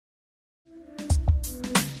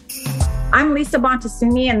I'm Lisa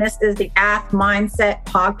Bontasuni, and this is the AthMindset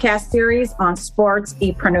podcast series on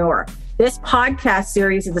sports-epreneur. This podcast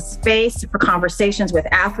series is a space for conversations with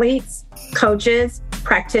athletes, coaches,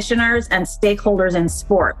 practitioners, and stakeholders in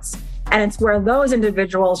sports. And it's where those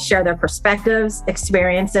individuals share their perspectives,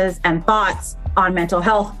 experiences, and thoughts on mental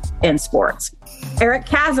health in sports. Eric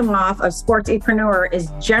Kazimoff of Sports-epreneur is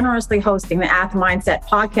generously hosting the AthMindset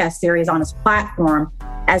podcast series on his platform,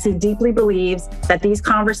 as he deeply believes that these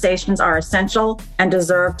conversations are essential and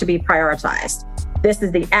deserve to be prioritized. This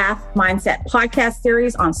is the AthMindset podcast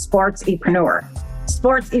series on Sports-epreneur.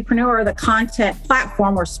 Sports-epreneur, the content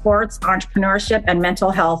platform where sports, entrepreneurship, and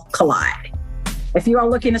mental health collide. If you are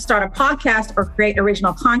looking to start a podcast or create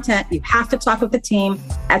original content, you have to talk with the team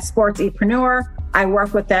at Sports-epreneur. I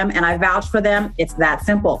work with them and I vouch for them. It's that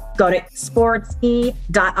simple. Go to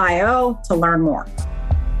sportse.io to learn more.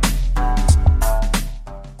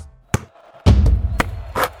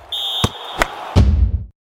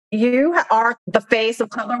 You are the face of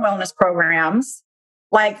Cutler Wellness Programs.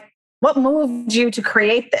 What moved you to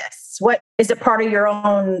create this? What is it, part of your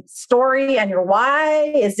own story and your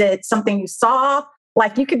why? Is it something you saw?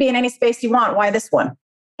 You could be in any space you want. Why this one?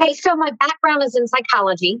 Hey, so my background is in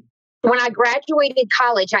psychology. When I graduated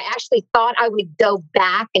college, I actually thought I would go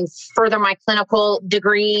back and further my clinical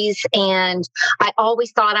degrees. And I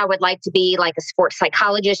always thought I would like to be like a sports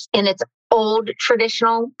psychologist in its old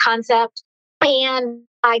traditional concept. And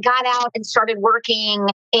I got out and started working,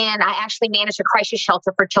 and I actually managed a crisis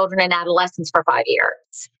shelter for children and adolescents for 5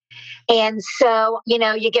 years. And so,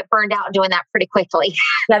 you get burned out doing that pretty quickly.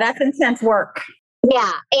 Yeah, that's intense work.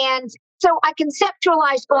 Yeah. And so I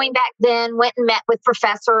conceptualized going back then, went and met with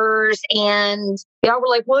professors, and they all were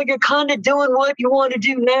like, well, you're kind of doing what you want to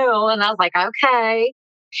do now. And I was like, okay.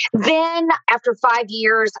 Then after 5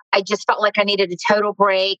 years, I just felt like I needed a total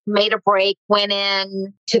break, made a break, went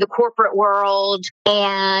in to the corporate world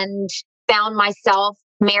and found myself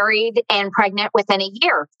married and pregnant within a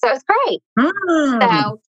year. So it's great.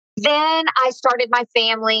 So then I started my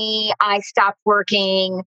family. I stopped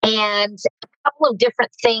working, and a couple of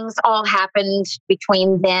different things all happened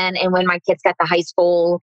between then and when my kids got to high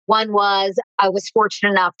school. One was I was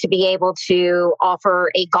fortunate enough to be able to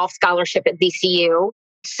offer a golf scholarship at VCU.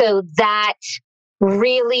 So that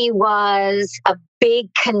really was a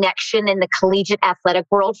big connection in the collegiate athletic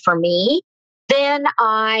world for me. Then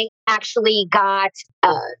I actually got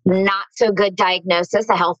a not so good diagnosis,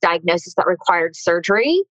 a health diagnosis that required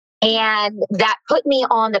surgery. And that put me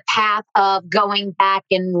on the path of going back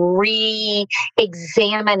and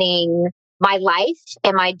re-examining my life.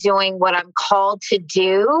 Am I doing what I'm called to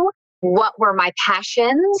do? What were my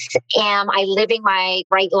passions? Am I living my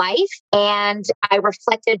right life? And I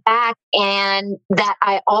reflected back, and that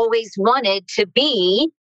I always wanted to be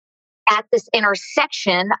at this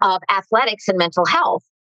intersection of athletics and mental health.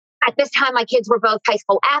 At this time, my kids were both high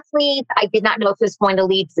school athletes. I did not know if it was going to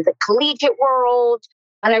lead to the collegiate world.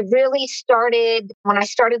 And I really started, when I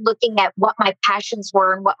started looking at what my passions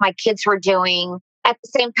were and what my kids were doing. At the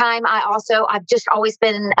same time, I've just always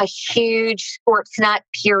been a huge sports nut,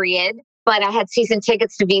 period. But I had season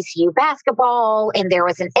tickets to VCU basketball, and there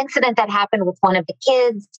was an incident that happened with one of the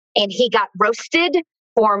kids, and he got roasted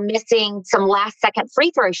for missing some last-second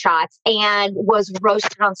free throw shots and was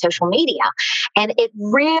roasted on social media. And it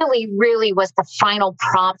really, really was the final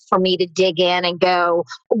prompt for me to dig in and go,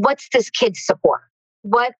 what's this kid's support?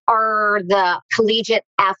 What are the collegiate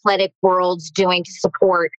athletic worlds doing to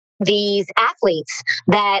support these athletes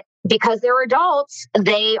that, because they're adults,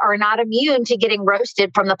 they are not immune to getting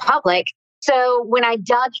roasted from the public? So when I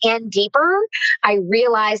dug in deeper, I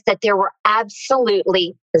realized that there were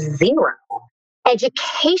absolutely zero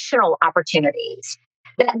educational opportunities.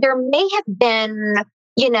 That there may have been,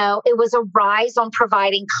 it was a rise on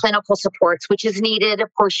providing clinical supports, which is needed.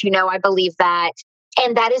 Of course, I believe that.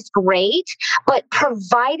 And that is great. But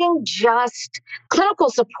providing just clinical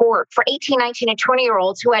support for 18, 19, and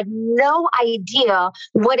 20-year-olds who had no idea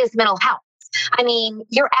what is mental health. I mean,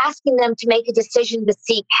 you're asking them to make a decision to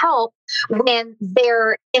seek help when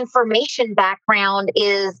their information background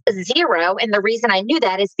is zero. And the reason I knew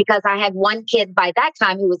that is because I had one kid by that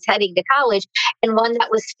time who was heading to college and one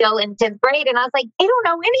that was still in 10th grade. And I was like, they don't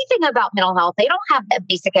know anything about mental health. They don't have that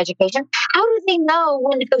basic education. How do they know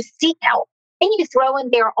when to go seek help? And you throw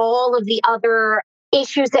in there all of the other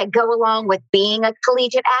issues that go along with being a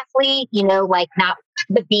collegiate athlete, like not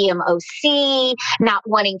the BMOC, not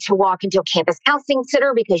wanting to walk into a campus counseling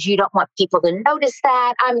center because you don't want people to notice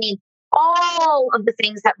that. I mean, all of the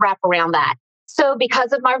things that wrap around that. So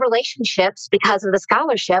because of my relationships, because of the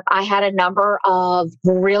scholarship, I had a number of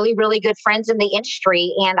really, really good friends in the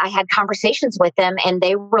industry, and I had conversations with them, and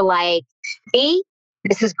they were like, "B,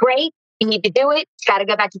 this is great. You need to do it. You got to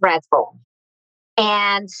go back to grad school."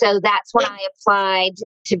 And so that's when I applied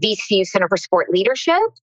to VCU Center for Sport Leadership.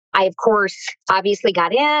 I, of course, obviously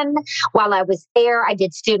got in. While I was there, I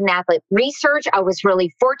did student athlete research. I was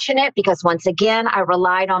really fortunate because, once again, I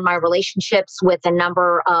relied on my relationships with a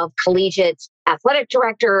number of collegiate athletic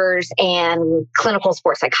directors and clinical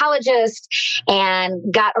sports psychologists,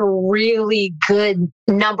 and got a really good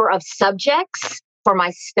number of subjects for my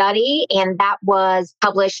study. And that was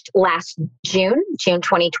published last June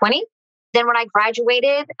 2020. Then when I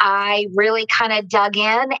graduated, I really kind of dug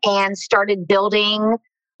in and started building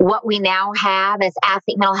what we now have as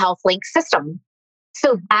Athlete Mental Health Link System.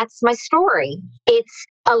 So that's my story. It's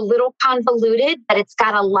a little convoluted, but it's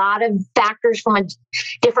got a lot of factors from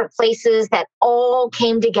different places that all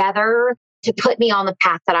came together to put me on the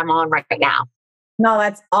path that I'm on right now. No,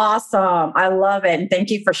 that's awesome. I love it. And thank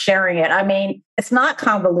you for sharing it. I mean, it's not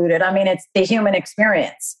convoluted. I mean, it's the human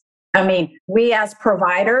experience. I mean, we as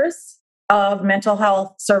providers of mental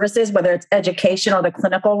health services, whether it's education or the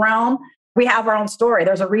clinical realm, we have our own story.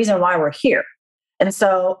 There's a reason why we're here. And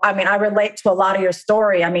so, I mean, I relate to a lot of your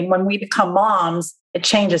story. I mean, when we become moms, it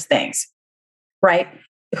changes things, right?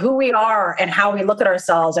 Who we are and how we look at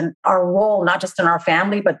ourselves and our role, not just in our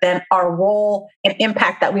family, but then our role and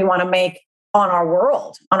impact that we want to make on our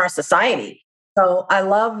world, on our society. So I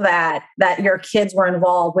love that your kids were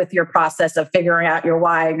involved with your process of figuring out your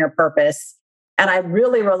why and your purpose. And I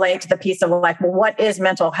really relate to the piece of like, well, what is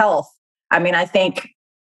mental health? I mean, I think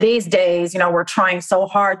these days, we're trying so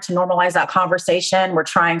hard to normalize that conversation. We're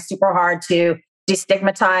trying super hard to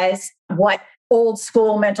destigmatize what old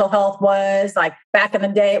school mental health was. Like back in the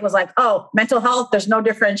day, it was like, oh, mental health, there's no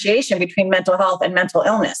differentiation between mental health and mental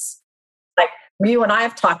illness. Like you and I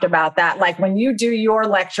have talked about that. Like when you do your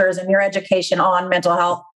lectures and your education on mental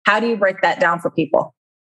health, how do you break that down for people?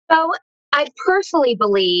 So I personally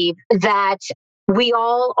believe that we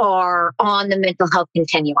all are on the mental health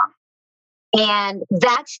continuum. And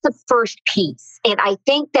that's the first piece. And I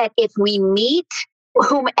think that if we meet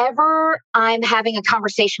whomever I'm having a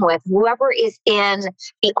conversation with, whoever is in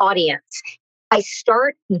the audience, I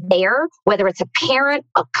start there, whether it's a parent,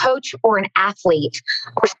 a coach, or an athlete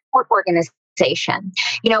or sport organization.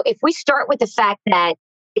 If we start with the fact that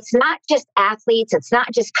it's not just athletes, it's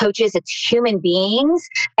not just coaches, it's human beings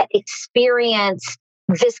that experience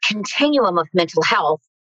this continuum of mental health,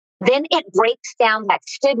 then it breaks down that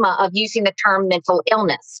stigma of using the term mental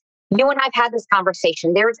illness. You and I've had this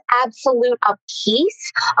conversation. There's absolute a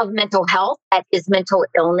piece of mental health that is mental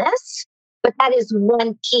illness, but that is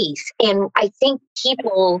one piece. And I think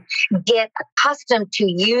people get accustomed to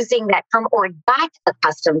using that term or got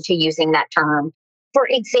accustomed to using that term. For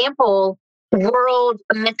example, World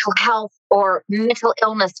Mental Health or Mental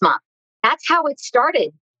Illness Month. That's how it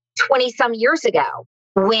started 20 some years ago,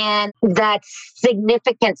 when that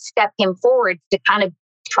significant step came forward to kind of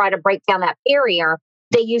try to break down that barrier.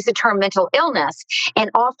 They use the term mental illness.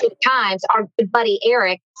 And oftentimes our good buddy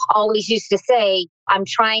Eric always used to say, I'm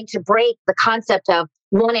trying to break the concept of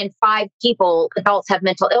 1 in 5 people, adults have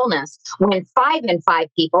mental illness. When 5 in 5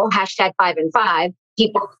 people, hashtag 5 in 5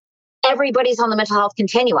 people, everybody's on the mental health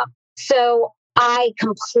continuum. So I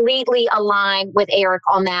completely align with Eric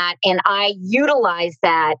on that. And I utilize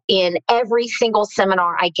that in every single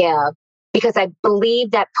seminar I give, because I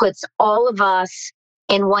believe that puts all of us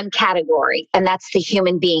in one category, and that's the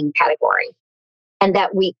human being category. And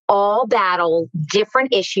that we all battle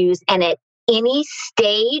different issues, and at any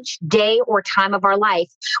stage, day, or time of our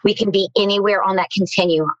life, we can be anywhere on that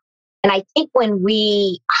continuum. And I think when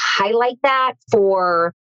we highlight that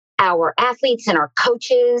for our athletes and our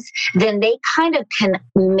coaches, then they kind of can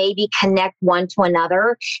maybe connect one to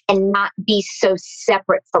another and not be so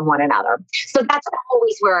separate from one another. So that's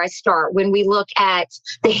always where I start when we look at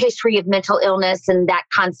the history of mental illness and that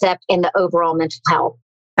concept and the overall mental health.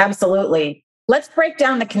 Absolutely. Let's break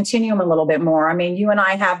down the continuum a little bit more. I mean, you and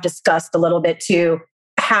I have discussed a little bit too,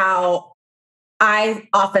 how I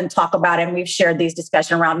often talk about it, and we've shared these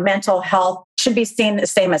discussions around mental health should be seen the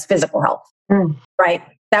same as physical health, right?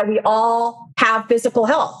 That we all have physical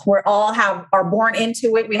health. We all are born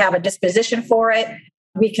into it. We have a disposition for it.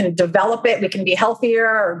 We can develop it. We can be healthier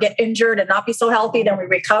or get injured and not be so healthy. Then we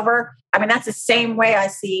recover. I mean, that's the same way I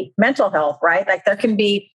see mental health, right? Like there can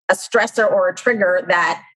be a stressor or a trigger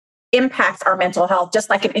that impacts our mental health, just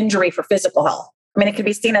like an injury for physical health. I mean, it can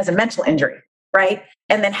be seen as a mental injury, right?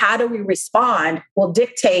 And then how do we respond will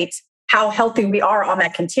dictate how healthy we are on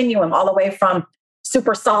that continuum, all the way from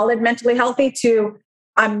super solid, mentally healthy to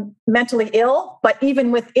I'm mentally ill, but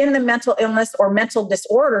even within the mental illness or mental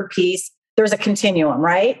disorder piece, there's a continuum,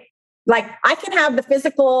 right? Like I can have the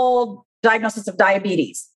physical diagnosis of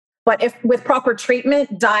diabetes, but if with proper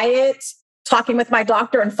treatment, diet, talking with my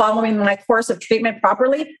doctor and following my course of treatment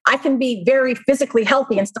properly, I can be very physically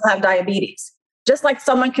healthy and still have diabetes. Just like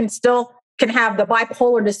someone can have the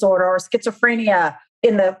bipolar disorder or schizophrenia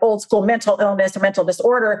in the old school mental illness or mental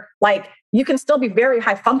disorder, like you can still be very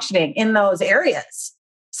high functioning in those areas.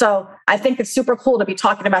 So I think it's super cool to be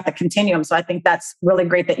talking about the continuum. So I think that's really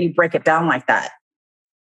great that you break it down like that.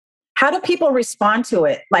 How do people respond to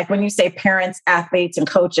it? Like when you say parents, athletes, and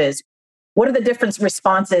coaches, what are the different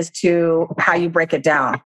responses to how you break it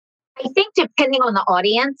down? I think depending on the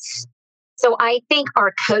audience. So I think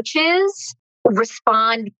our coaches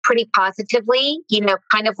respond pretty positively,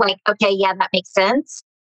 kind of like, okay, yeah, that makes sense.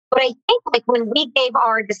 But I think like when we gave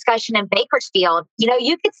our discussion in Bakersfield,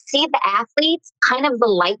 you could see the athletes kind of the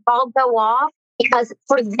light bulb go off because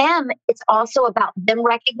for them, it's also about them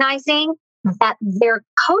recognizing that their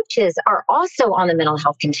coaches are also on the mental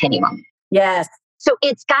health continuum. Yes. So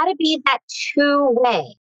it's got to be that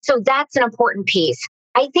two-way. So that's an important piece.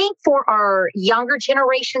 I think for our younger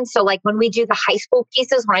generation, so like when we do the high school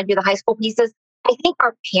pieces, when I do the high school pieces, I think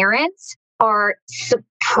our parents are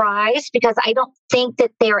surprised because I don't think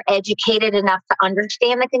that they're educated enough to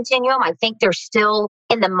understand the continuum. I think they're still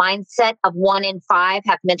in the mindset of 1 in 5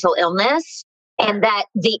 have mental illness and that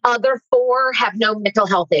the other 4 have no mental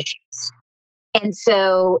health issues. And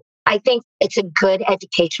so I think it's a good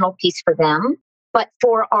educational piece for them. But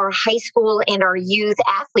for our high school and our youth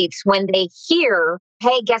athletes, when they hear,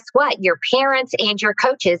 hey, guess what? Your parents and your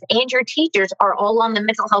coaches and your teachers are all on the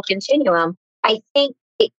mental health continuum. I think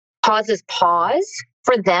it causes pause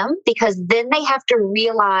for them because then they have to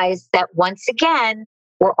realize that once again,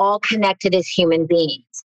 we're all connected as human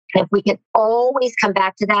beings. And if we can always come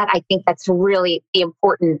back to that, I think that's really the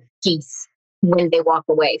important piece when they walk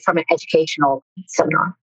away from an educational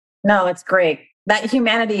seminar. No, it's great. That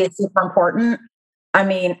humanity is super important. I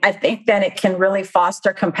mean, I think then it can really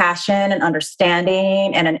foster compassion and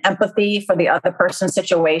understanding and an empathy for the other person's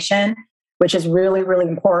situation, which is really, really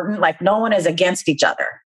important. Like no one is against each other.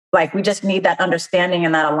 Like we just need that understanding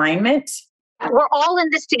and that alignment. We're all in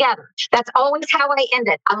this together. That's always how I end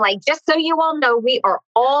it. I'm like, just so you all know, we are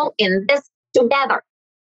all in this together.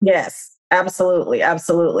 Yes, absolutely.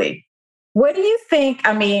 Absolutely. What do you think?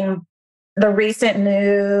 I mean, the recent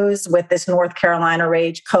news with this North Carolina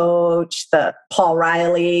Rage coach, the Paul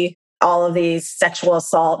Riley, all of these sexual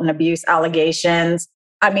assault and abuse allegations.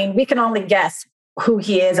 I mean, we can only guess who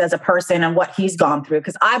he is as a person and what he's gone through,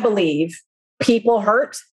 because I believe people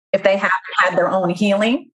hurt if they haven't had their own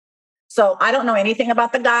healing. So I don't know anything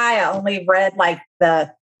about the guy. I only read like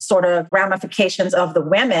the sort of ramifications of the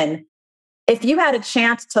women. If you had a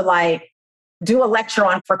chance to like do a lecture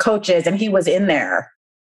on for coaches and he was in there,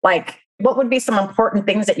 like what would be some important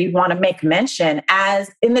things that you'd want to make mention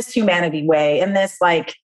as in this humanity way, in this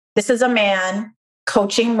like, this is a man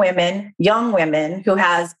coaching women, young women who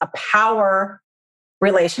has a power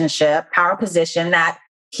relationship, power position that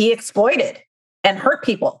he exploited and hurt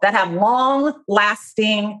people that have long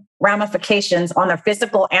lasting ramifications on their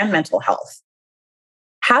physical and mental health.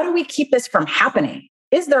 How do we keep this from happening?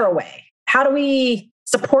 Is there a way? How do we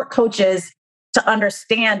support coaches to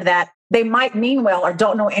understand that they might mean well or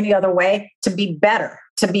don't know any other way to be better,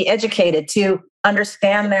 to be educated, to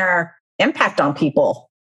understand their impact on people?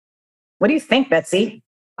 What do you think, Betsy?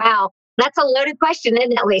 Wow, that's a loaded question,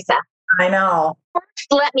 isn't it, Lisa? I know. First,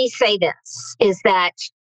 let me say this, is that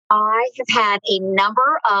I have had a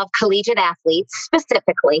number of collegiate athletes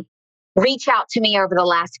specifically reach out to me over the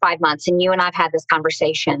last 5 months, and you and I've had this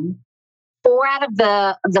conversation. 4 out of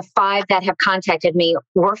the 5 that have contacted me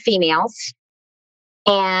were females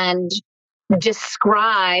and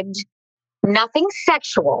described nothing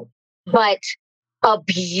sexual, but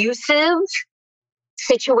abusive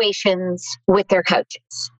situations with their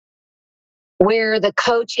coaches, where the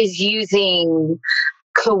coach is using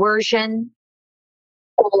coercion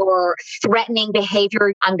or threatening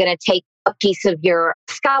behavior. I'm going to take a piece of your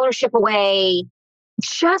scholarship away.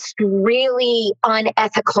 Just really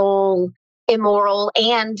unethical, immoral,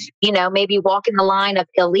 and, maybe walking the line of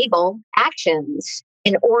illegal actions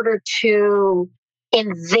in order to,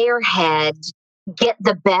 in their head, get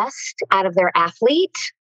the best out of their athlete.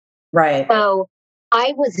 Right. So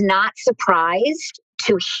I was not surprised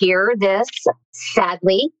to hear this,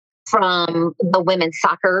 sadly, from the Women's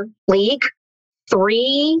Soccer League.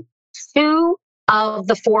 2 of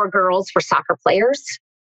the 4 girls were soccer players.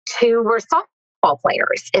 2 were softball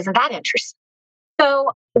players. Isn't that interesting?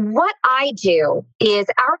 So what I do is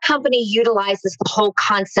our company utilizes the whole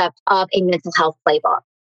concept of a mental health playbook,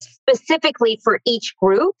 specifically for each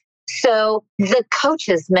group. So the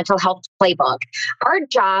coach's mental health playbook, our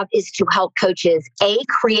job is to help coaches, A,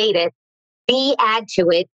 create it, B, add to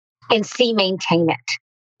it, and C, maintain it.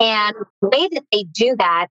 And the way that they do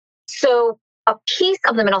that, so a piece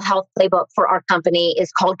of the mental health playbook for our company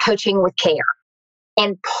is called Coaching with Care.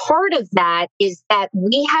 And part of that is that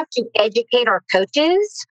we have to educate our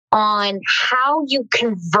coaches on how you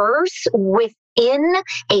converse within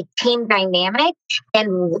a team dynamic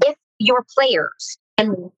and with your players,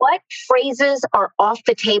 and what phrases are off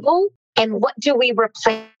the table and what do we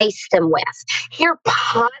replace them with. Here are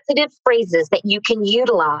positive phrases that you can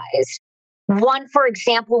utilize. One, for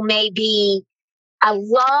example, may be, I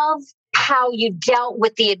love how you dealt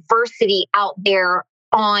with the adversity out there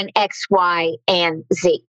on X, Y, and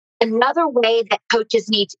Z. Another way that coaches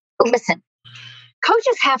need to listen,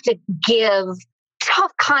 coaches have to give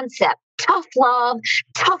tough concept, tough love,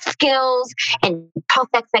 tough skills, and tough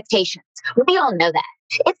expectations. We all know that.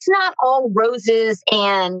 It's not all roses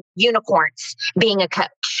and unicorns being a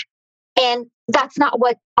coach. And that's not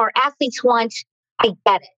what our athletes want. I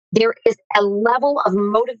get it. There is a level of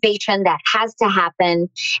motivation that has to happen,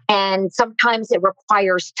 and sometimes it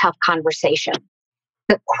requires tough conversation.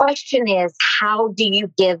 The question is, how do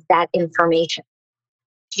you give that information?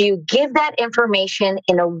 Do you give that information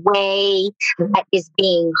in a way that is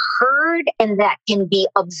being heard and that can be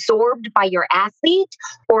absorbed by your athlete?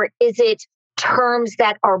 Or is it terms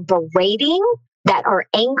that are berating, that are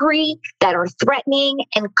angry, that are threatening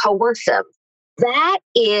and coercive? That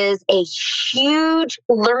is a huge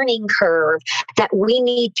learning curve that we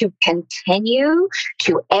need to continue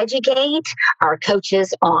to educate our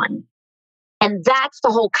coaches on. And that's the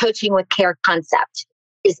whole Coaching with Care concept,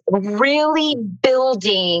 is really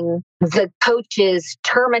building the coach's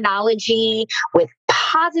terminology with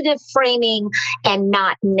positive framing and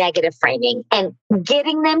not negative framing, and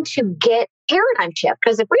getting them to get paradigm shift.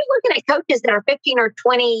 Because if we're looking at coaches that are 15 or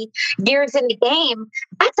 20 years in the game,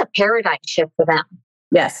 that's a paradigm shift for them.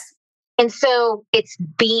 Yes. And so it's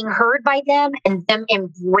being heard by them and them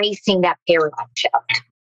embracing that paradigm shift.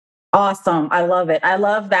 Awesome. I love it. I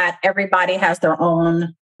love that everybody has their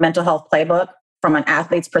own mental health playbook from an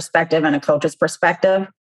athlete's perspective and a coach's perspective.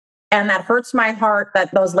 And that hurts my heart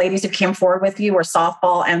that those ladies who came forward with you were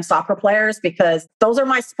softball and soccer players, because those are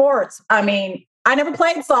my sports. I mean, I never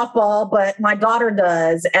played softball, but my daughter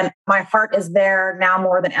does. And my heart is there now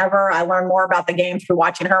more than ever. I learned more about the game through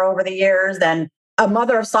watching her over the years than a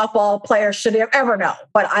mother of softball players should ever know.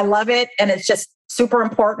 But I love it. And it's just super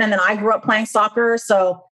important. And then I grew up playing soccer.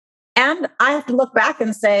 So, and I have to look back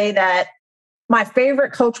and say that my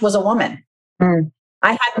favorite coach was a woman.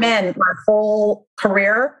 I had men my whole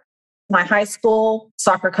career. My high school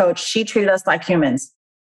soccer coach, she treated us like humans.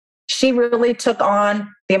 She really took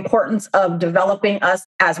on the importance of developing us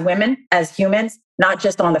as women, as humans, not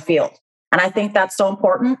just on the field. And I think that's so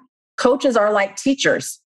important. Coaches are like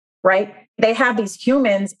teachers, right? They have these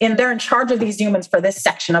humans and they're in charge of these humans for this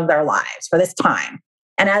section of their lives, for this time.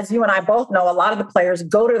 And as you and I both know, a lot of the players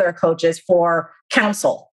go to their coaches for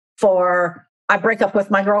counsel, for I break up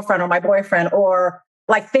with my girlfriend or my boyfriend, or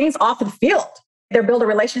like things off the field. They build a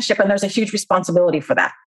relationship and there's a huge responsibility for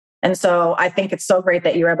that. And so I think it's so great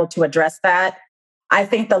that you're able to address that. I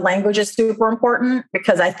think the language is super important,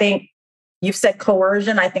 because I think you've said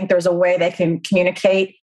coercion. I think there's a way they can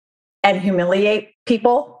communicate and humiliate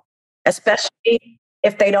people, especially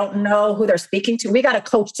if they don't know who they're speaking to. We got to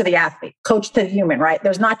coach to the athlete, coach to the human, right?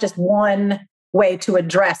 There's not just one way to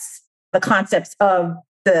address the concepts of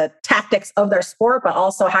the tactics of their sport, but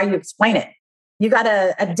also how you explain it. You got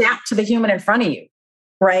to adapt to the human in front of you,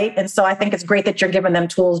 right? And so I think it's great that you're giving them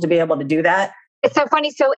tools to be able to do that. It's so funny.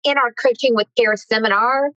 So in our Coaching with Care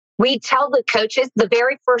seminar, we tell the coaches the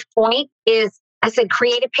very first point is, I said,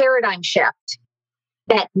 create a paradigm shift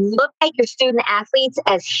that look at your student athletes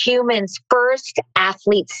as humans first,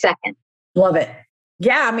 athletes second. Love it.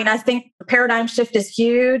 Yeah, I mean, I think the paradigm shift is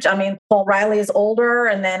huge. I mean, Paul Riley is older.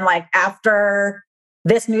 And then like after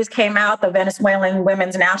this news came out, the Venezuelan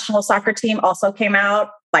women's national soccer team also came out,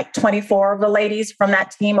 like 24 of the ladies from that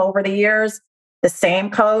team over the years, the same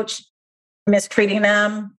coach mistreating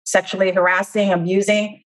them, sexually harassing,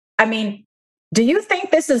 abusing. I mean, do you think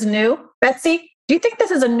this is new, Betsy? Do you think this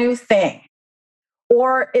is a new thing?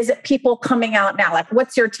 Or is it people coming out now? Like,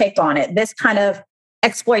 what's your take on it? This kind of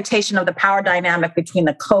exploitation of the power dynamic between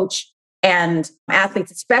the coach and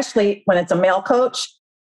athletes, especially when it's a male coach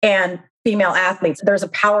and female athletes. There's a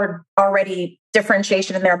power already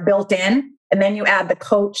differentiation in there built in. And then you add the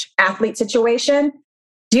coach athlete situation.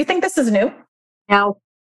 Do you think this is new? No,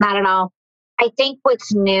 Not at all. I think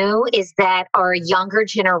what's new is that our younger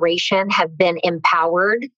generation have been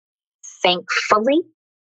empowered, thankfully,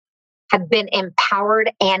 have been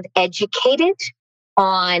empowered and educated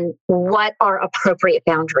on what are appropriate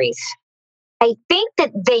boundaries. I think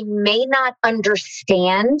that they may not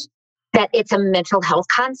understand that it's a mental health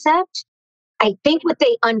concept. I think what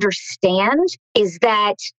they understand is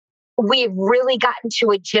that we've really gotten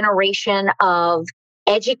to a generation of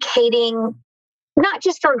educating not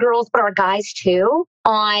just our girls, but our guys too,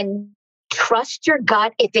 on trust your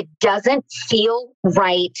gut. If it doesn't feel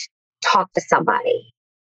right, talk to somebody.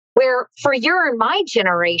 Where for your and my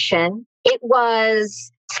generation, it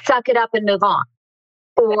was suck it up and move on,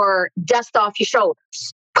 or dust off your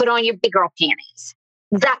shoulders, put on your big girl panties,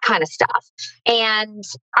 that kind of stuff. And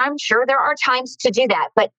I'm sure there are times to do that,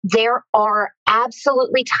 but there are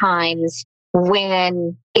absolutely times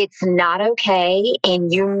when it's not okay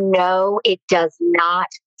and you know it does not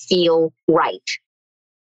feel right.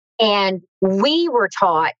 And we were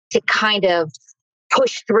taught to kind of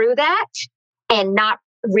push through that and not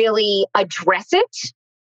really address it.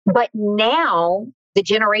 But now the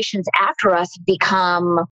generations after us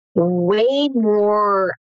become way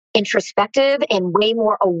more introspective and way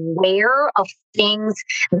more aware of things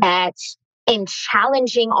that in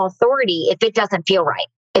challenging authority, if it doesn't feel right.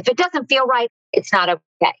 If it doesn't feel right, it's not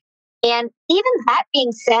okay. And even that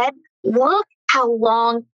being said, look how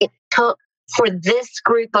long it took for this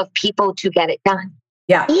group of people to get it done.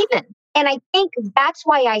 Yeah. Even. And I think that's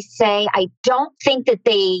why I say I don't think that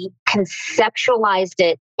they conceptualized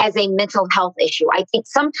it as a mental health issue. I think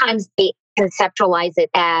sometimes they conceptualize it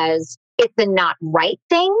as it's a not right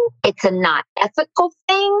thing, it's a not ethical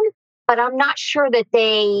thing, but I'm not sure that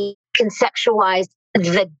they conceptualized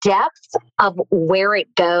the depth of where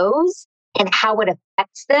it goes and how it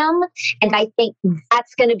affects them. And I think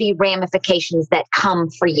that's going to be ramifications that come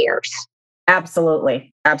for years.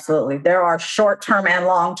 Absolutely. Absolutely. There are short-term and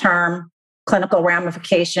long-term clinical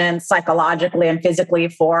ramifications psychologically and physically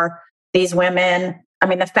for these women. I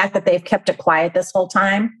mean, the fact that they've kept it quiet this whole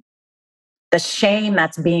time, the shame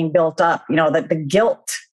that's being built up, the guilt,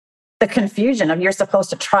 the confusion of you're supposed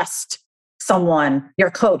to trust someone, your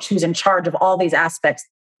coach who's in charge of all these aspects,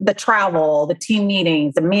 the travel, the team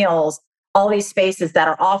meetings, the meals, all these spaces that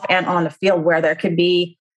are off and on the field where there could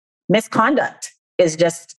be misconduct is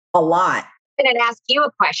just a lot. I'm going to ask you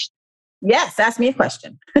a question. Yes, ask me a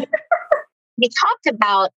question. You talked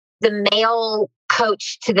about the male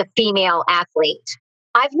coach to the female athlete.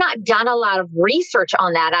 I've not done a lot of research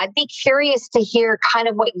on that. I'd be curious to hear kind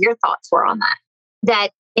of what your thoughts were on that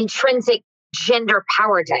intrinsic gender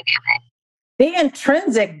power dynamic. The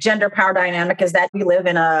intrinsic gender power dynamic is that we live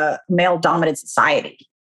in a male-dominant society.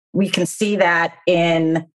 We can see that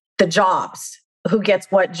in the jobs. Who gets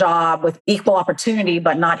what job with equal opportunity,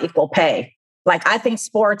 but not equal pay? Like, I think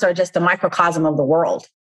sports are just a microcosm of the world,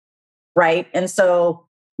 right? And so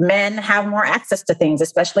men have more access to things,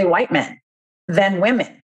 especially white men, than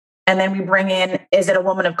women. And then we bring in, is it a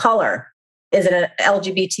woman of color? Is it an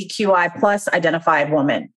LGBTQI plus identified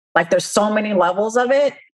woman? Like, there's so many levels of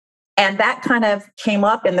it. And that kind of came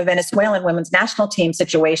up in the Venezuelan women's national team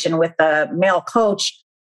situation with the male coach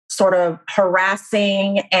sort of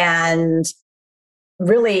harassing and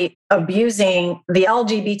really abusing the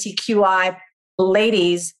LGBTQI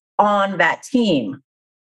ladies on that team.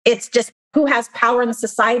 It's just who has power in the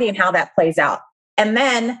society and how that plays out. And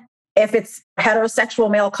then if it's heterosexual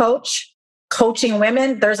male coach coaching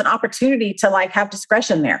women, there's an opportunity to have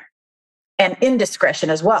discretion there and indiscretion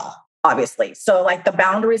as well, obviously. So the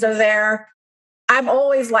boundaries are there. I'm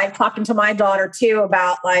always talking to my daughter too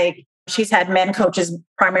about she's had men coaches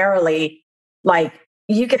primarily,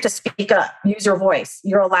 you get to speak up, use your voice.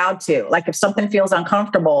 You're allowed to. If something feels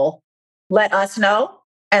uncomfortable, let us know,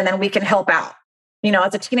 and then we can help out.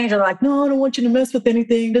 As a teenager, they're like, no, I don't want you to mess with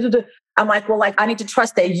anything. Da, da, da. I'm like, well, I need to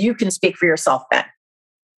trust that you can speak for yourself then.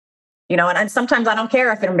 And sometimes I don't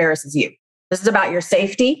care if it embarrasses you. This is about your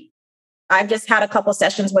safety. I've just had a couple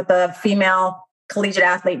sessions with a female collegiate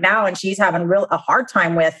athlete now, and she's having a hard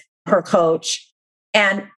time with her coach.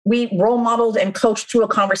 And we role modeled and coached through a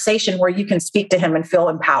conversation where you can speak to him and feel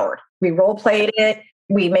empowered. We role played it.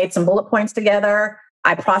 We made some bullet points together.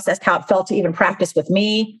 I processed how it felt to even practice with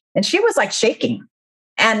me. And she was shaking.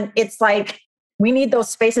 And it's we need those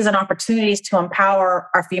spaces and opportunities to empower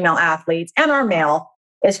our female athletes and our male.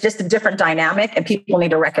 It's just a different dynamic, and people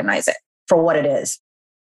need to recognize it for what it is.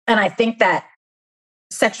 And I think that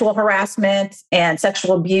sexual harassment and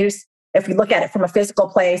sexual abuse, if we look at it from a physical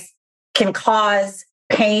place, can cause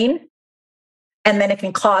pain, and then it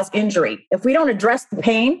can cause injury. If we don't address the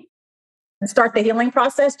pain, and start the healing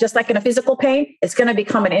process, just like in a physical pain, it's going to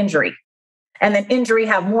become an injury. And then injury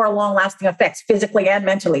have more long-lasting effects physically and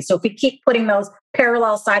mentally. So if we keep putting those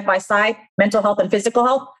parallels side by side, mental health and physical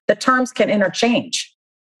health, the terms can interchange.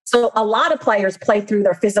 So a lot of players play through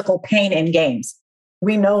their physical pain in games.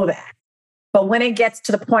 We know that. But when it gets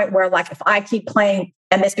to the point where, like, if I keep playing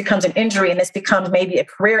and this becomes an injury and this becomes maybe a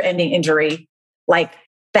career-ending injury, like,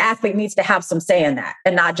 the athlete needs to have some say in that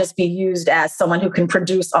and not just be used as someone who can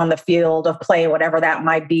produce on the field of play, whatever that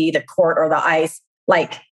might be, the court or the ice.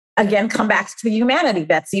 Like, again, come back to the humanity,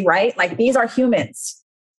 Betsy, right? Like, these are humans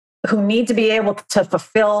who need to be able to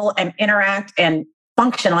fulfill and interact and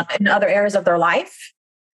function in other areas of their life.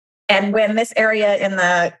 And when this area in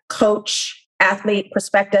the coach athlete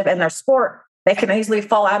perspective and their sport, they can easily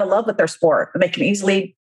fall out of love with their sport. And they can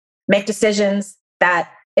easily make decisions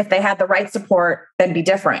that if they had the right support, they'd be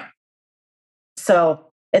different.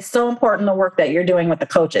 So it's so important, the work that you're doing with the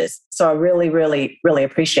coaches. So I really, really, really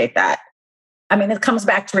appreciate that. I mean, it comes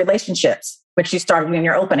back to relationships, which you started in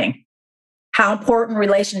your opening. How important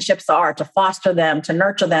relationships are, to foster them, to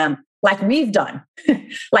nurture them, like we've done.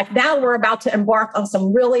 Like, now we're about to embark on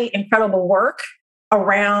some really incredible work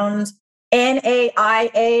around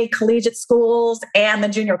NAIA collegiate schools and the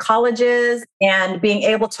junior colleges, and being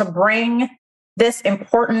able to bring this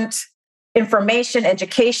important information,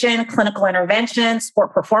 education, clinical intervention,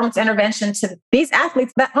 sport performance intervention to these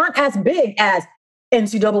athletes that aren't as big as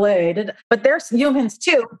NCAA, but they're humans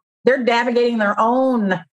too. They're navigating their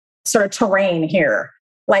own sort of terrain here.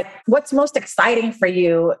 Like, what's most exciting for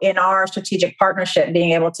you in our strategic partnership,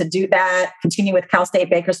 being able to do that, continue with Cal State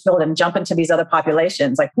Bakersfield and jump into these other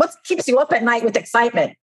populations? Like, what keeps you up at night with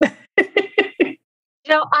excitement?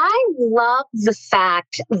 I love the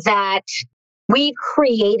fact that we've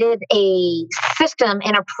created a system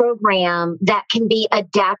and a program that can be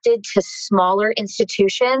adapted to smaller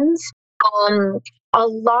institutions. A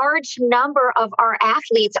large number of our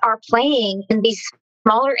athletes are playing in these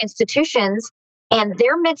smaller institutions, and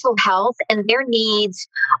their mental health and their needs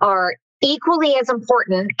are equally as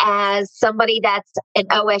important as somebody that's at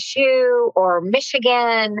OSU or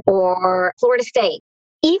Michigan or Florida State.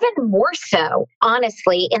 Even more so,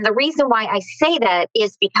 honestly. And the reason why I say that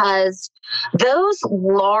is because those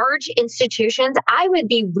large institutions, I would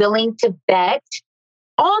be willing to bet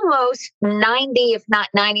almost 90, if not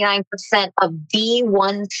 99% of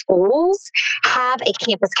D1 schools have a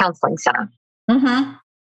campus counseling center. Mm-hmm.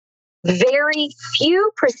 Very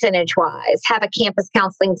few percentage-wise have a campus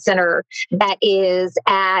counseling center that is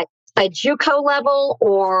at a JUCO level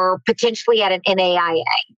or potentially at an NAIA.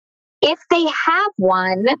 If they have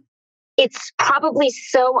one, it's probably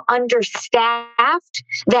so understaffed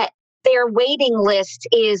that their waiting list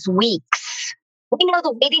is weeks. We know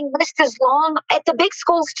the waiting list is long at the big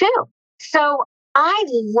schools too. So I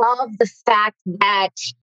love the fact that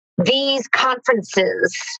these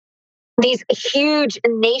conferences, these huge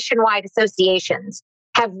nationwide associations,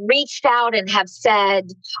 have reached out and have said,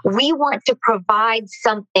 we want to provide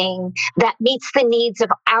something that meets the needs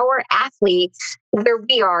of our athletes, where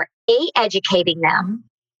we are A, educating them,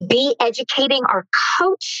 B, educating our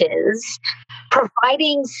coaches,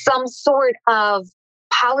 providing some sort of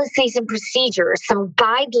policies and procedures, some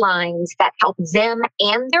guidelines that help them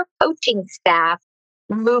and their coaching staff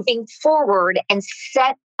moving forward and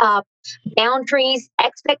set up boundaries,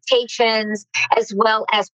 expectations, as well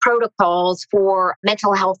as protocols for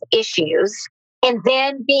mental health issues. And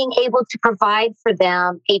then being able to provide for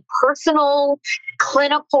them a personal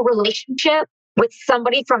clinical relationship with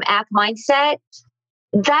somebody from AthMindset.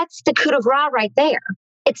 That's the coup de grace right there.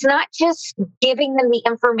 It's not just giving them the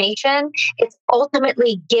information, it's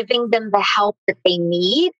ultimately giving them the help that they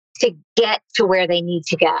need to get to where they need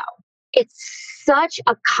to go. It's such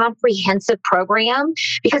a comprehensive program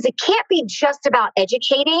because it can't be just about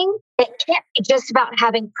educating. It can't be just about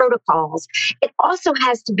having protocols. It also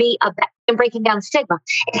has to be about breaking down stigma.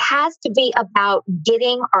 It has to be about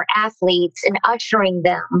getting our athletes and ushering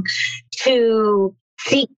them to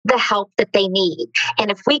seek the help that they need. And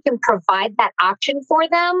if we can provide that option for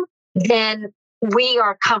them, then we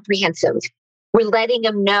are comprehensive. We're letting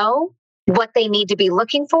them know what they need to be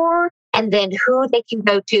looking for and then who they can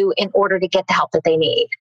go to in order to get the help that they need.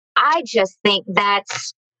 I just think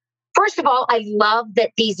that's, first of all, I love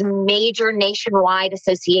that these major nationwide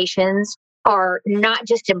associations are not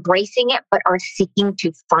just embracing it, but are seeking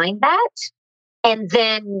to find that and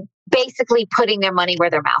then basically putting their money where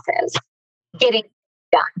their mouth is, getting it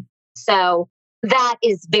done. So that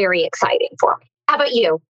is very exciting for me. How about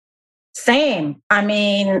you? Same. I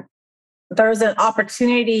mean, there's an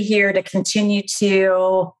opportunity here to continue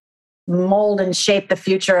to mold and shape the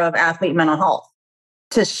future of athlete mental health,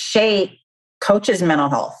 to shape coaches' mental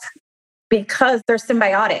health because they're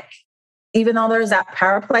symbiotic. Even though there's that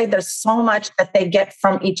power play, there's so much that they get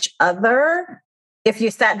from each other. If you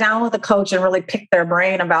sat down with a coach and really picked their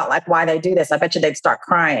brain about like why they do this, I bet you they'd start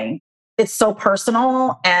crying. It's so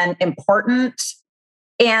personal and important.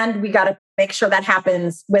 And we got to make sure that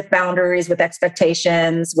happens with boundaries, with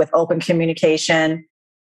expectations, with open communication.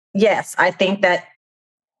 Yes, I think that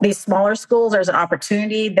these smaller schools, there's an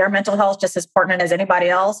opportunity. Their mental health just as important as anybody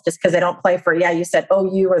else, just because they don't play for, you said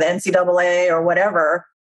OU or the NCAA or whatever.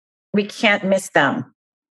 We can't miss them.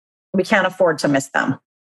 We can't afford to miss them.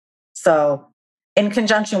 So in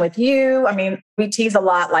conjunction with you, I mean, we tease a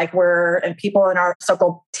lot like and people in our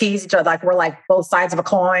circle tease each other, like we're like both sides of a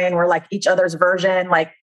coin. We're like each other's version.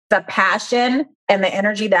 Like the passion and the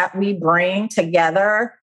energy that we bring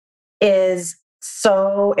together is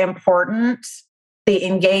so important. The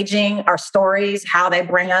engaging our stories, how they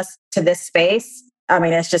bring us to this space. I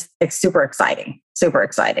mean, it's super exciting, super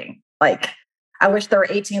exciting. Like, I wish there were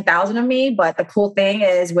 18,000 of me, but the cool thing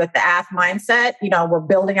is with the AthMindset, we're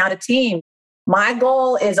building out a team. My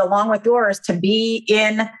goal is, along with yours,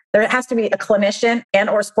 there has to be a clinician and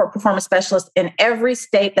or sport performance specialist in every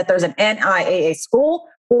state that there's an NIAA school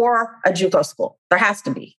or a JUCO school. There has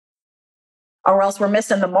to be, or else we're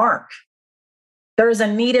missing the mark. There is a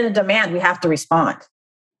need and a demand. We have to respond.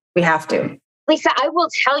 We have to. Lisa, I will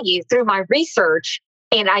tell you through my research,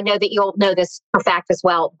 and I know that you'll know this for fact as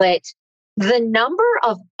well, but the number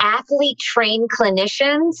of athlete-trained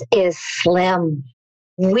clinicians is slim.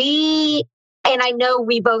 And I know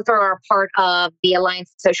we both are a part of the Alliance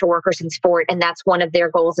of Social Workers in Sport, and that's one of their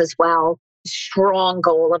goals as well. Strong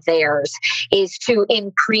goal of theirs is to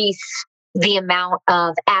increase the amount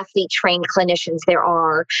of athlete-trained clinicians there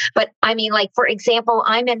are. But I mean, like, for example,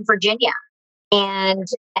 I'm in Virginia, and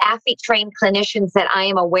athlete-trained clinicians that I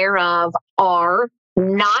am aware of are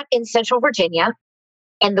not in Central Virginia.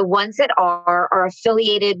 And the ones that are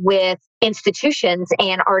affiliated with institutions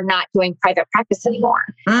and are not doing private practice anymore.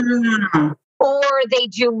 Mm. Or they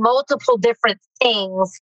do multiple different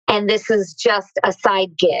things, and this is just a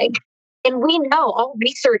side gig. And we know, all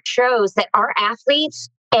research shows that our athletes,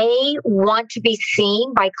 want to be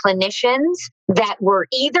seen by clinicians that were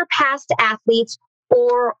either past athletes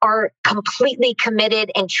or are completely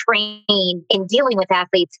committed and trained in dealing with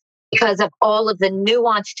athletes because of all of the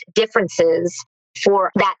nuanced differences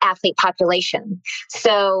for that athlete population.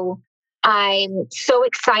 So I'm so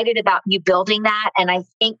excited about you building that. And I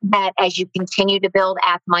think that as you continue to build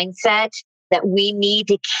AthMindset, that we need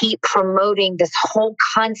to keep promoting this whole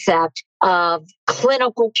concept of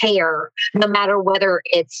clinical care, no matter whether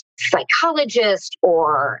it's psychologists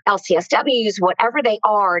or LCSWs, whatever they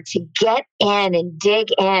are, to get in and dig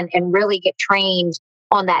in and really get trained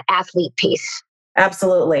on that athlete piece.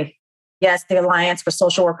 Absolutely. Yes, the Alliance for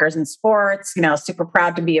Social Workers in Sports, super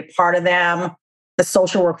proud to be a part of them. The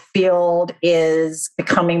social work field is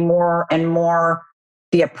becoming more and more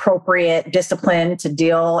the appropriate discipline to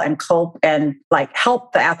deal and cope and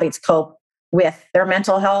help the athletes cope with their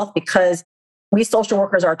mental health, because we social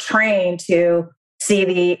workers are trained to see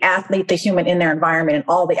the athlete, the human in their environment in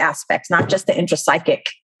all the aspects, not just the intrapsychic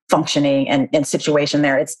functioning and situation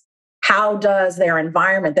there. It's how does their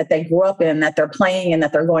environment that they grew up in, that they're playing in,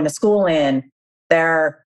 that they're going to school in,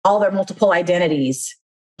 all their multiple identities,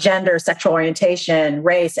 gender, sexual orientation,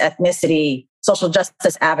 race, ethnicity, social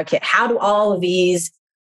justice advocate, how do all of these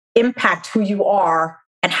impact who you are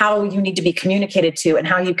and how you need to be communicated to and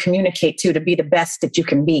how you communicate to be the best that you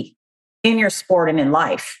can be in your sport and in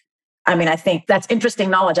life? I mean, I think that's interesting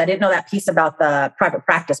knowledge. I didn't know that piece about the private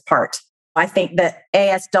practice part. I think that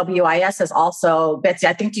ASWIS is also, Betsy,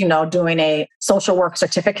 I think doing a social work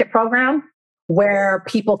certificate program where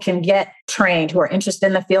people can get trained who are interested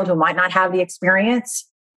in the field, who might not have the experience,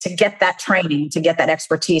 to get that training, to get that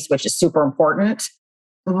expertise, which is super important.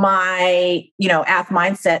 My,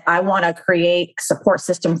 AthMindset, I want to create a support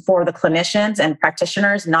system for the clinicians and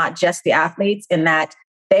practitioners, not just the athletes, in that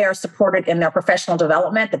they are supported in their professional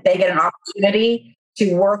development, that they get an opportunity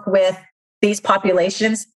to work with these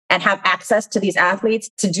populations and have access to these athletes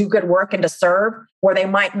to do good work and to serve where they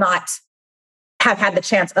might not have had the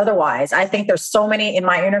chance otherwise. I think there's so many in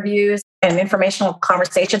my interviews and informational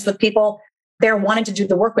conversations with people, they're wanting to do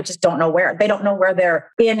the work, but just don't know where. They don't know where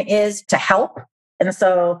their in is to help. And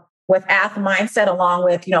so with AthMindset, along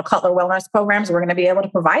with, Cutler wellness programs, we're going to be able to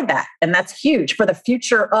provide that. And that's huge for the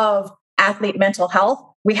future of athlete mental health.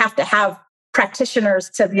 We have to have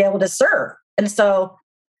practitioners to be able to serve. And so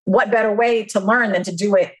what better way to learn than to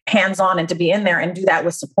do it hands-on and to be in there and do that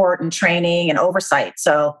with support and training and oversight.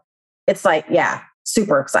 So it's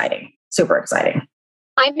super exciting, super exciting.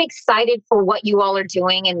 I'm excited for what you all are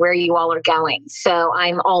doing and where you all are going. So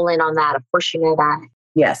I'm all in on that. Of course, you know that.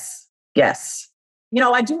 Yes. Yes.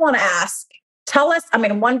 I do want to ask, tell us,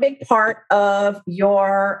 one big part of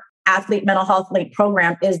your Athlete Mental Health Link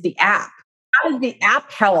program is the app. How does the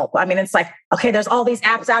app help? It's like, okay, there's all these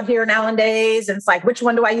apps out here nowadays. And it's like, which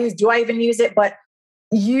one do I use? Do I even use it? But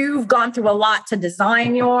you've gone through a lot to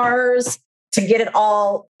design yours, to get it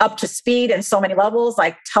all up to speed in so many levels.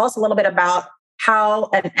 Like, tell us a little bit about how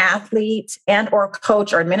an athlete and or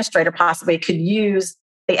coach or administrator possibly could use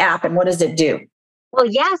the app and what does it do? Well,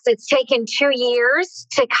 yes, it's taken 2 years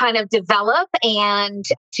to kind of develop and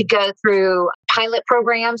to go through pilot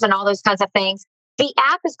programs and all those kinds of things. The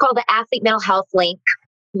app is called the Athlete Mental Health Link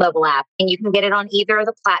mobile app, and you can get it on either of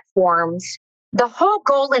the platforms. The whole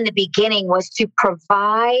goal in the beginning was to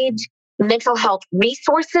provide mental health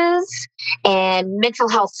resources and mental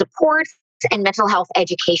health support and mental health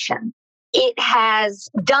education. It has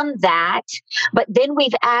done that, but then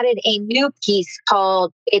we've added a new piece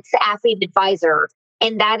called it's the Athlete Advisor,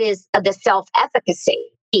 and that is the self-efficacy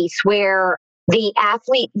piece where the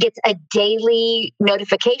athlete gets a daily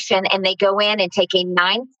notification and they go in and take a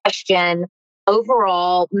 9-question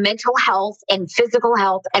overall mental health and physical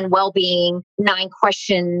health and well-being 9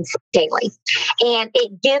 questions daily. And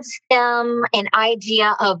it gives them an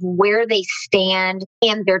idea of where they stand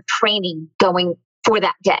in their training going for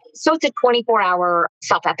that day. So it's a 24-hour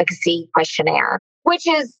self-efficacy questionnaire, which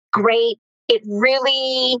is great. It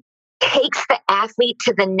really takes the athlete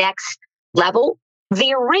to the next level.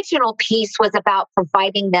 The original piece was about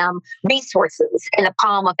providing them resources in the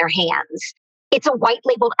palm of their hands. It's a white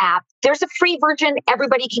labeled app. There's a free version.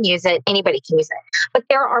 Everybody can use it. Anybody can use it. But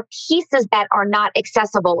there are pieces that are not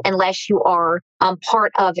accessible unless you are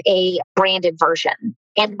part of a branded version.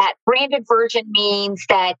 And that branded version means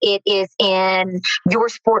that it is in your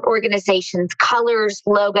sport organization's colors,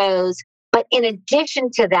 logos. But in addition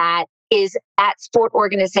to that is at sport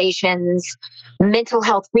organizations' mental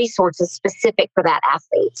health resources specific for that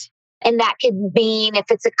athlete. And that could mean if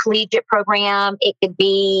it's a collegiate program, it could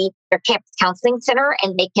be their campus counseling center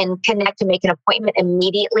and they can connect and make an appointment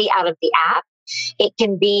immediately out of the app. It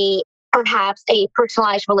can be perhaps a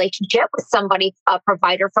personalized relationship with somebody, a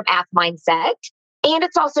provider from AthMindset. And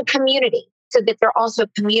it's also community, so that there are also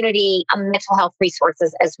community mental health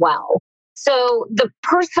resources as well. So the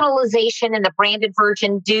personalization and the branded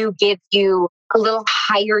version do give you a little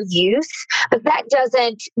higher use, but that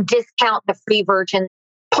doesn't discount the free version.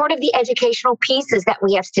 Part of the educational piece is that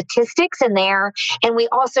we have statistics in there, and we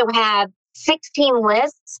also have 16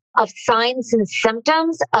 lists of signs and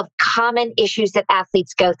symptoms of common issues that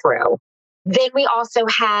athletes go through. Then we also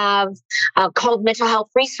have called mental health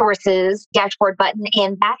resources dashboard button,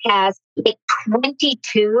 and that has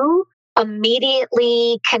 22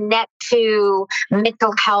 immediately connect to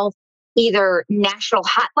mental health, either national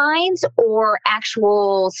hotlines or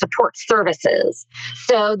actual support services.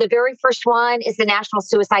 So the very first one is the National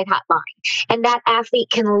Suicide Hotline. And that athlete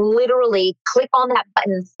can literally click on that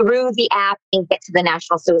button through the app and get to the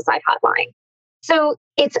National Suicide Hotline. So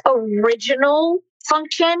its original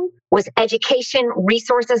function was education,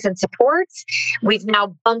 resources, and supports. We've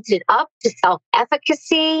now bumped it up to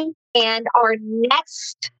self-efficacy. And our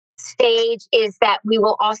next stage is that we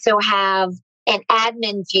will also have an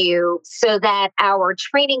admin view so that our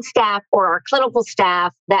training staff or our clinical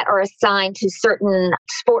staff that are assigned to certain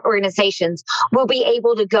sport organizations will be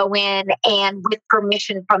able to go in and, with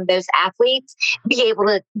permission from those athletes, be able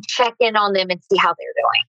to check in on them and see how they're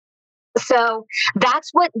doing. So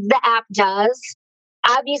that's what the app does.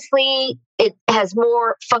 Obviously, it has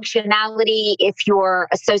more functionality if you're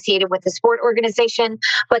associated with a sport organization,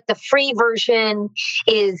 but the free version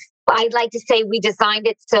is, I'd like to say we designed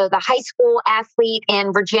it so the high school athlete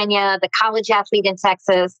in Virginia, the college athlete in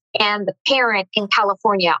Texas, and the parent in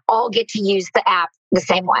California all get to use the app the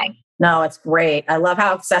same way. No, it's great. I love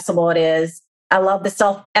how accessible it is. I love the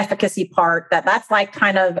self-efficacy part, that's like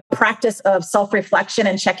kind of practice of self-reflection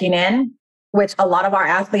and checking in, which a lot of our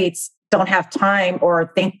athletes don't have time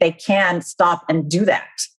or think they can stop and do that.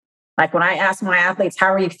 Like when I ask my athletes,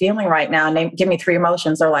 how are you feeling right now? And they give me 3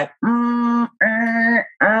 emotions. They're like,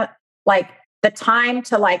 like the time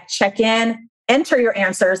to like check in, enter your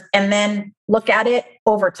answers, and then look at it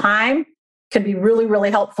over time could be really,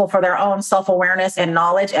 really helpful for their own self-awareness and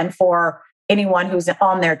knowledge and for anyone who's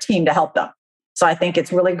on their team to help them. So I think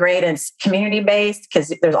it's really great. And it's community-based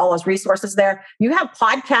because there's all those resources there. You have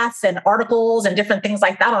podcasts and articles and different things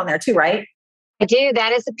like that on there too, right? I do.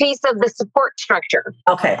 That is a piece of the support structure.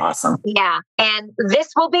 Okay, awesome. Yeah. And this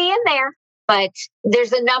will be in there. but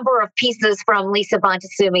there's a number of pieces from Lisa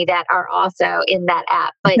Bontasumi that are also in that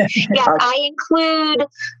app. But yes, I include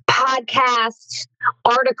podcasts,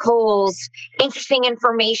 articles, interesting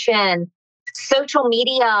information, social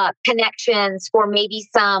media connections for maybe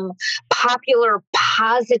some popular,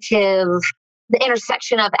 positive, the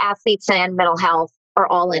intersection of athletes and mental health are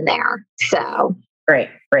all in there. So great.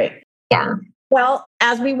 Yeah. Well,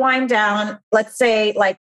 as we wind down, let's say,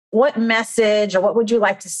 like, what message or what would you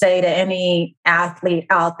like to say to any athlete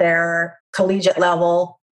out there, collegiate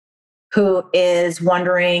level, who is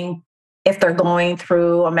wondering if they're going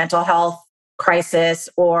through a mental health crisis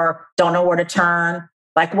or don't know where to turn?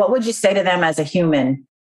 Like, what would you say to them as a human?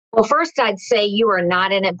 Well, first, I'd say you are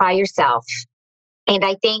not in it by yourself. And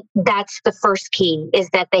I think that's the first key, is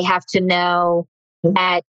that they have to know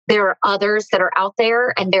that there are others that are out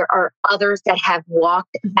there, and there are others that have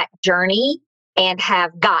walked that journey and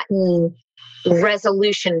have gotten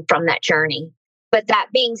resolution from that journey. But that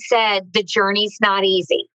being said, the journey's not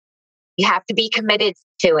easy. You have to be committed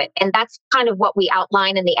to it. And that's kind of what we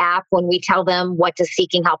outline in the app when we tell them what does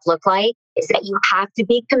seeking help look like, is that you have to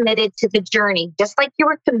be committed to the journey, just like you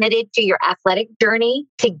were committed to your athletic journey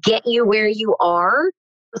to get you where you are.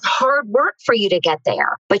 It's hard work for you to get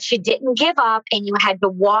there, but you didn't give up and you had to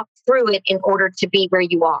walk through it in order to be where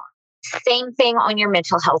you are. Same thing on your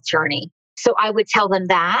mental health journey. So I would tell them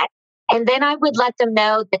that. And then I would let them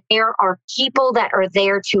know that there are people that are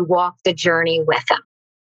there to walk the journey with them.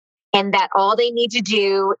 And that all they need to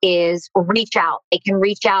do is reach out. They can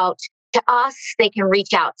reach out to us. They can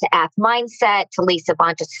reach out to AthMindset, to Lisa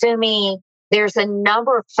Bontasumi. There's a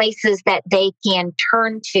number of places that they can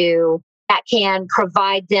turn to that can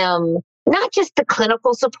provide them not just the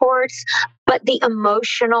clinical supports, but the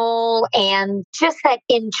emotional and just that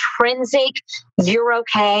intrinsic, you're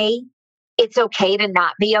okay. It's okay to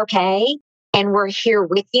not be okay. And we're here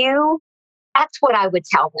with you. That's what I would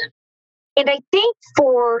tell them. And I think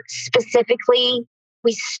for specifically,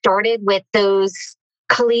 we started with those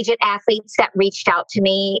collegiate athletes that reached out to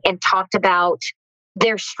me and talked about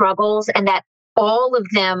their struggles, and that all of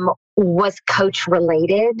them was coach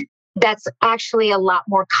related. That's actually a lot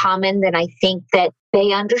more common than I think that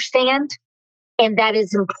they understand. And that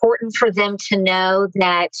is important for them to know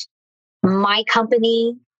that my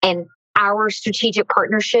company and our strategic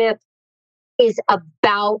partnership is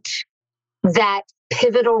about that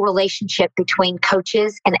pivotal relationship between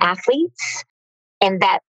coaches and athletes, and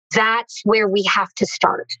that's where we have to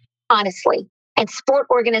start, honestly. And sport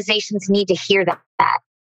organizations need to hear that.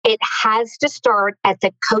 It has to start at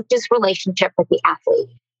the coach's relationship with the athlete,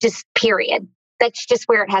 just period. That's just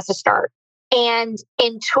where it has to start. And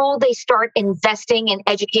until they start investing in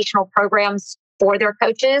educational programs for their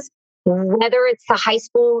coaches, whether it's the high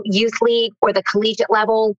school, youth league, or the collegiate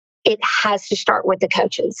level, it has to start with the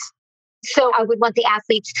coaches. So I would want the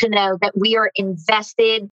athletes to know that we are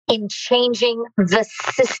invested in changing the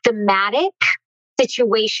systematic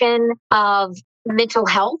situation of mental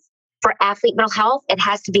health for athlete mental health. It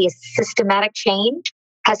has to be a systematic change,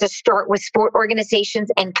 it has to start with sport organizations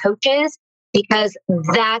and coaches, because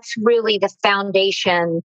that's really the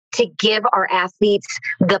foundation to give our athletes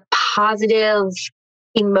the positive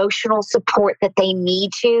emotional support that they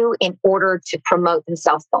need to in order to promote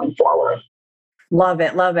themselves going forward. Love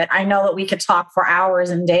it. Love it. I know that we could talk for hours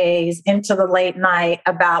and days into the late night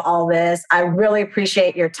about all this. I really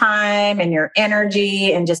appreciate your time and your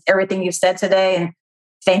energy and just everything you've said today. And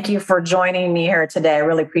thank you for joining me here today. I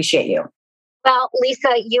really appreciate you. Well,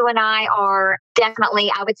 Lisa, you and I are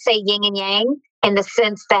definitely, I would say, yin and yang, in the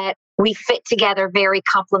sense that we fit together very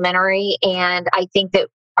complementary. And I think that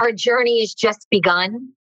our journey has just begun,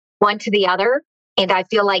 one to the other. And I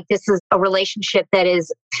feel like this is a relationship that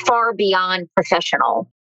is far beyond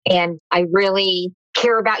professional. And I really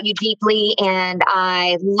care about you deeply. And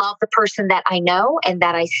I love the person that I know and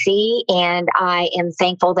that I see. And I am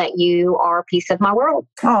thankful that you are a piece of my world.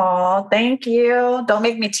 Oh, thank you. Don't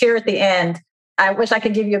make me tear at the end. I wish I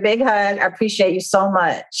could give you a big hug. I appreciate you so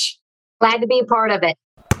much. Glad to be a part of it.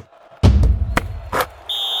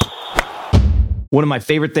 One of my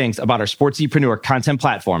favorite things about our Sportsepreneur content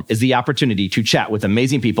platform is the opportunity to chat with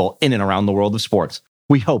amazing people in and around the world of sports.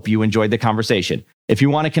 We hope you enjoyed the conversation. If you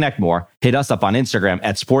want to connect more, hit us up on Instagram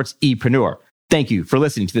at Sportsepreneur. Thank you for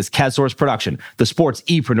listening to this CADSource production, the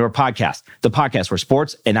Sportsepreneur podcast, the podcast where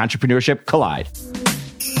sports and entrepreneurship collide.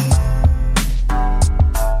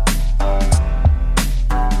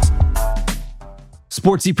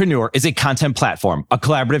 Sportsepreneur is a content platform, a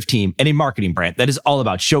collaborative team, and a marketing brand that is all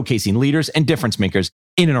about showcasing leaders and difference makers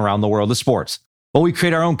in and around the world of sports. While we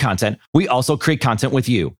create our own content, we also create content with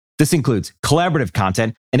you. This includes collaborative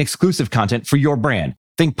content and exclusive content for your brand.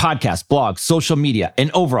 Think podcasts, blogs, social media,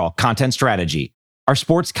 and overall content strategy. Our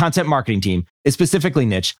sports content marketing team is specifically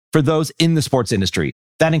niche for those in the sports industry.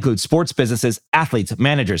 That includes sports businesses, athletes,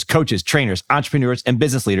 managers, coaches, trainers, entrepreneurs, and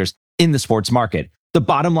business leaders in the sports market. The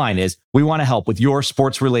bottom line is we want to help with your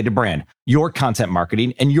sports-related brand, your content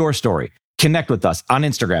marketing, and your story. Connect with us on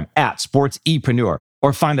Instagram at SportsEpreneur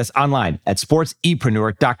or find us online at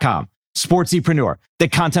sportsepreneur.com. SportsEpreneur, the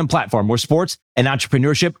content platform where sports and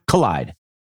entrepreneurship collide.